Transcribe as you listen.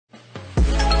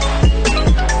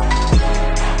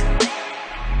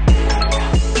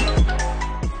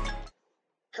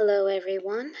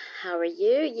everyone. How are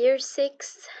you? Year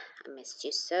 6. I missed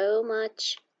you so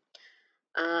much.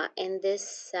 In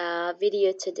this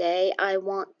video today, I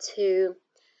want to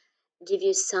give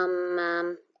you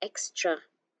some extra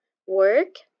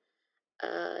work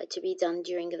to be done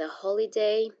during the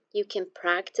holiday. You can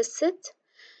practice it.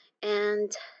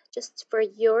 And just for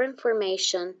your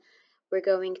information, we're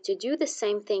going to do the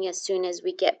same thing as soon as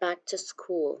we get back to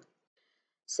school.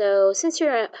 So since you're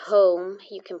at home,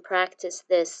 you can practice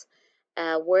this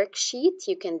worksheet.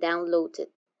 You can download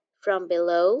it from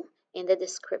below in the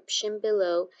description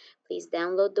below. Please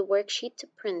download the worksheet to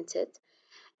print it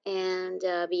and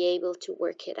be able to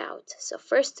work it out. So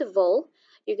first of all,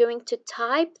 you're going to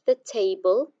type the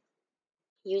table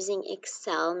using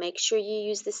Excel. Make sure you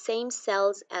use the same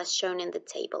cells as shown in the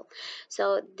table.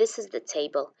 So this is the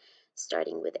table.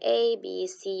 Starting with A, B,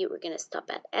 C, we're going to stop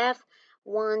at F.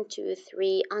 1, 2,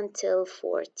 3 until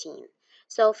 14.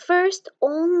 So first,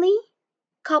 only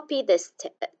copy this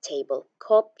table.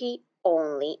 Copy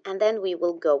only. And then we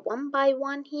will go one by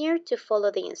one here to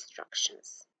follow the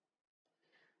instructions.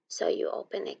 So you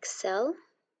open Excel,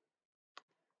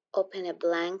 open a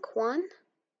blank one,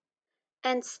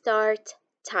 and start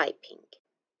typing.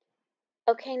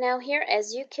 Okay, now here,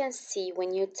 as you can see,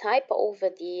 when you type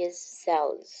over these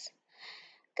cells,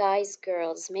 guys,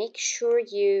 girls, make sure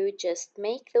you just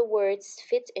make the words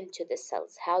fit into the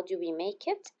cells. How do we make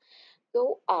it?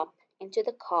 Go up into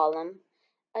the column,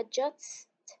 adjust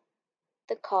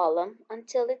the column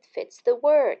until it fits the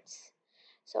words.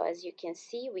 So as you can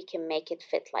see, we can make it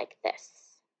fit like this.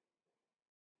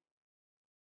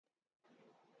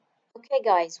 Okay,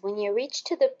 guys, when you reach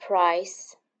to the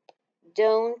price,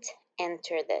 don't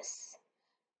enter this.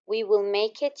 We will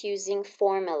make it using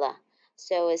formula.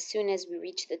 So as soon as we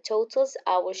reach the totals,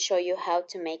 I will show you how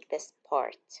to make this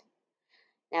part.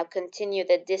 Now continue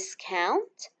the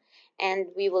discount and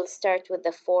we will start with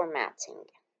the formatting.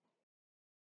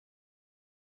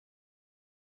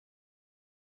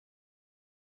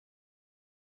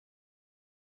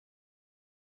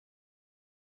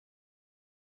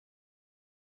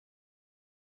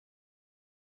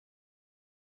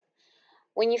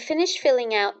 When you finish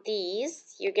filling out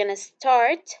these, you're going to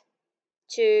start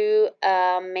to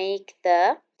make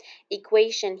the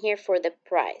equation here for the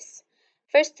price.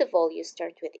 First of all, you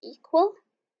start with equal.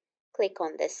 Click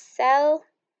on this cell.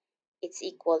 It's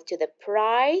equal to the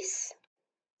price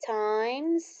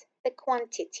times the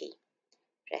quantity.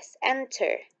 Press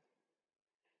enter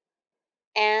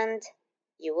and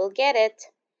you will get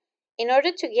it. In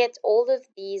order to get all of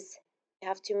these, you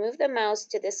have to move the mouse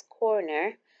to this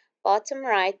corner, bottom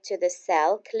right to the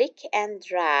cell, click and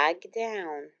drag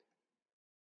down.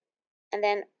 And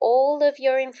then all of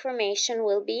your information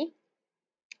will be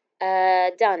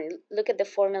done. Look at the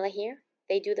formula here.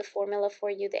 They do the formula for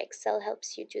you. The Excel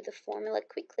helps you do the formula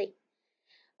quickly.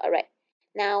 All right.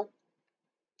 Now,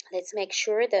 let's make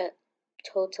sure the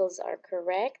totals are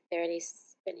correct.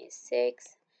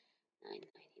 26,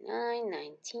 999,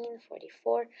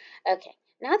 1944. Okay.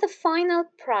 Now the final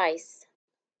price.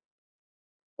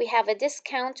 We have a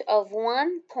discount of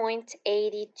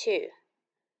 1.82.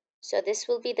 So this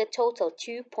will be the total,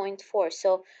 2.4.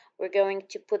 So we're going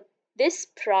to put this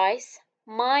price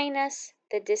minus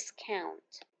the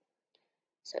discount.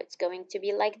 So it's going to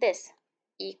be like this,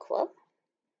 equal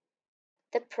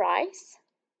the price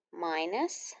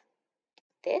minus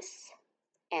this,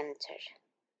 enter.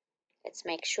 Let's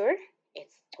make sure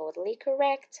it's totally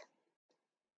correct.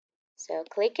 So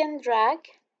click and drag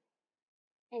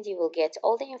and you will get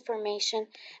all the information.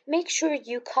 Make sure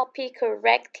you copy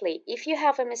correctly. If you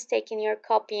have a mistake in your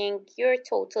copying, your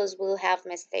totals will have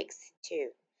mistakes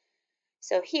too.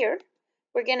 So here,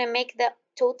 we're going to make the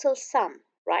total sum,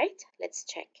 right? Let's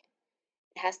check.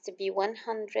 It has to be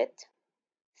 113.94.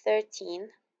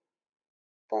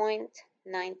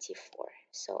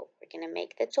 So we're going to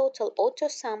make the total auto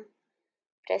sum.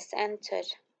 Press enter.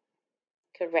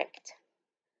 Correct.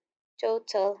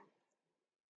 Total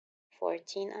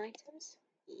 14 items.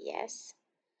 Yes.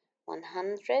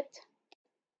 100.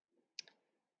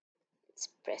 Let's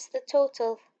press the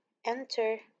total.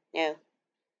 Enter. No.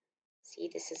 See,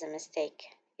 this is a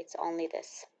mistake. It's only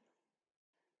this.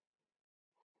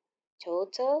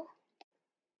 Total.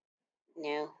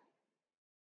 No.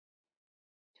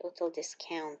 Total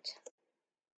discount.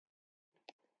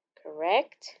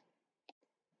 Correct.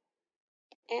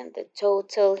 And the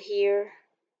total here.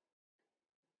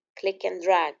 Click and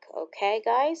drag. Okay,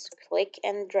 guys? Click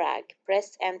and drag.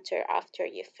 Press enter after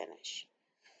you finish.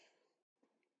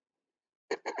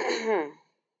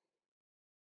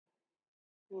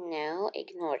 No,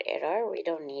 ignore error. We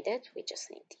don't need it. We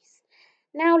just need these.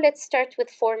 Now let's start with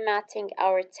formatting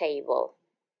our table.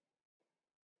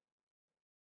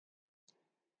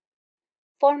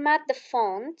 Format the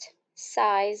font,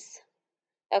 size,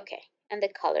 okay, and the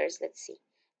colors, let's see.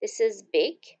 This is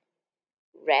big,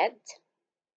 red,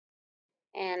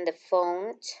 and the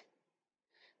font,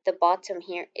 the bottom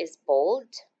here is bold.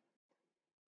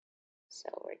 So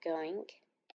we're going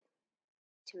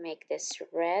to make this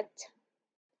red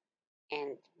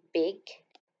and big,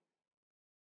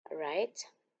 all right?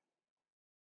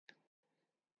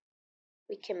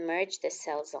 We can merge the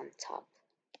cells on top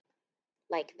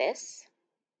like this,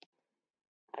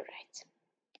 all right.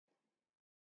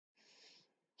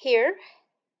 Here,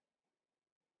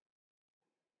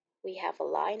 we have a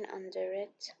line under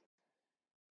it.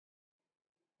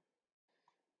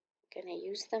 I'm gonna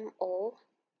use them all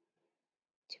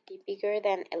to be bigger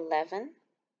than 11,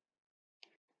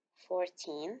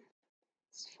 14.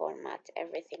 Let's format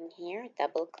everything here.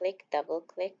 Double click, double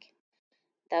click,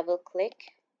 double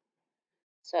click.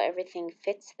 So everything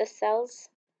fits the cells.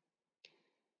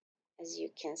 As you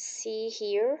can see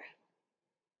here,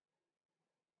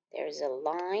 there's a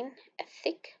line, a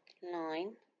thick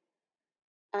line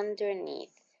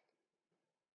underneath.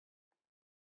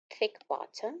 Thick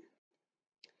bottom.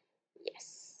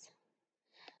 Yes.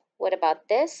 What about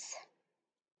this?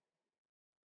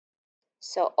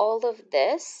 So all of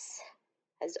this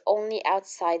has only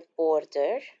outside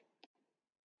border.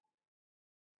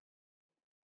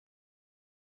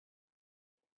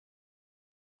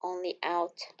 Only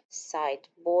outside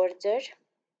border.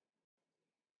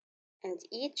 And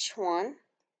each one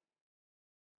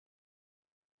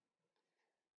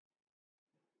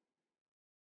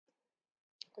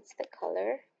what's the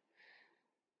color?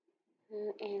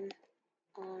 In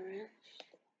orange.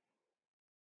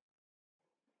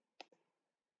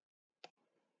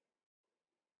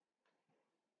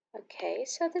 Okay,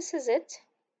 so this is it.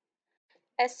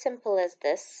 As simple as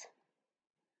this.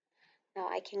 Now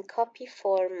I can copy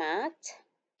format,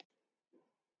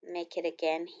 make it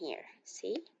again here.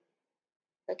 See?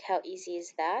 Look how easy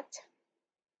is that?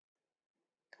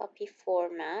 Copy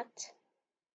format.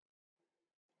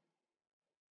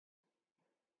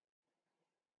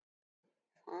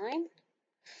 Fine.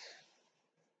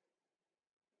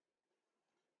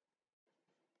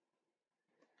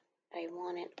 I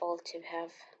want it all to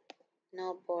have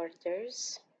no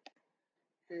borders,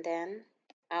 and then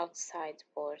outside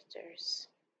borders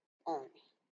only.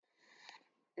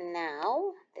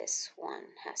 Now this one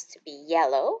has to be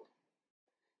yellow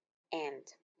and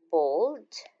bold.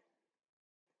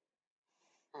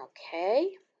 Okay,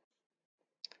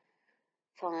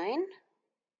 fine.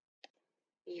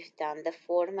 We've done the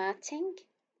formatting.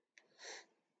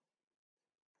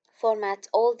 Format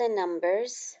all the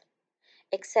numbers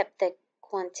except the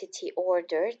quantity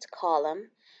ordered column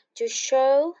to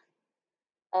show,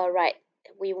 right,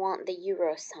 we want the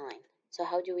euro sign. So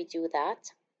how do we do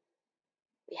that?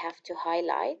 We have to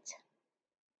highlight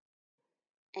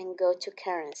and go to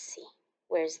currency.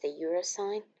 Where's the euro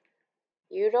sign?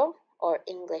 Euro or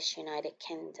English United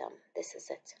Kingdom. This is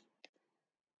it.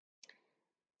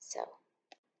 So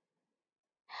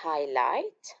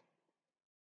highlight.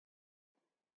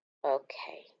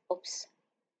 Okay. Oops.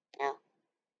 No.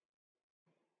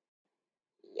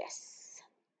 Yes.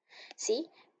 See,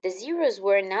 the zeros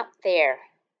were not there.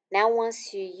 Now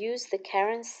once you use the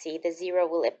currency, the zero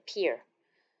will appear.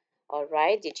 All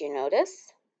right, did you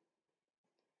notice?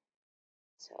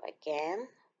 So again,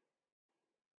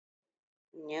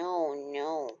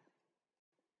 no.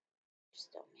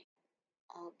 Just don't make.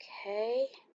 Okay,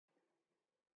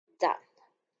 done.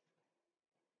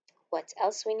 What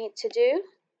else we need to do?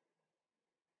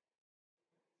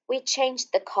 We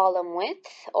changed the column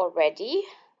width already.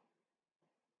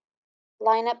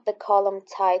 Line up the column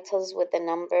titles with the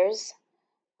numbers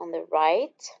on the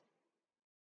right.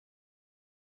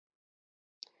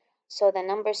 So the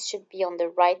numbers should be on the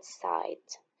right side,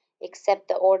 except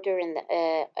the order in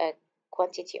the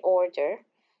quantity order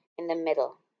in the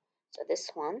middle. So this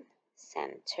one,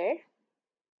 center.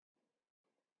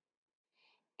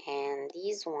 And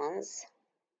these ones,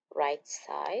 right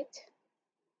side.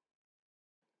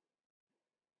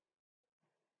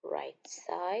 Right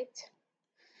side.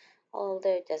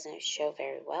 Although it doesn't show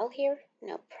very well here,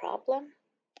 no problem.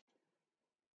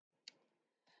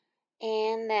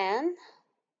 And then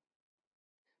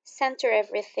center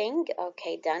everything.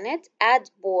 Okay, done it. Add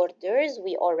borders.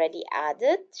 We already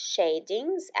added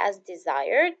shadings as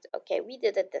desired. Okay, we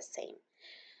did it the same.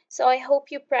 So I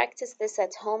hope you practice this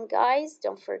at home, guys.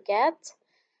 Don't forget.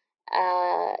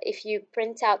 If you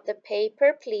print out the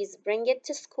paper, please bring it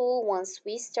to school once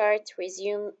we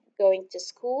resume going to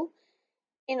school,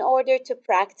 in order to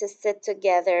practice it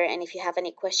together. And if you have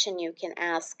any question, you can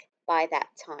ask by that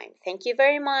time. Thank you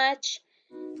very much.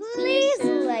 Please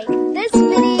like,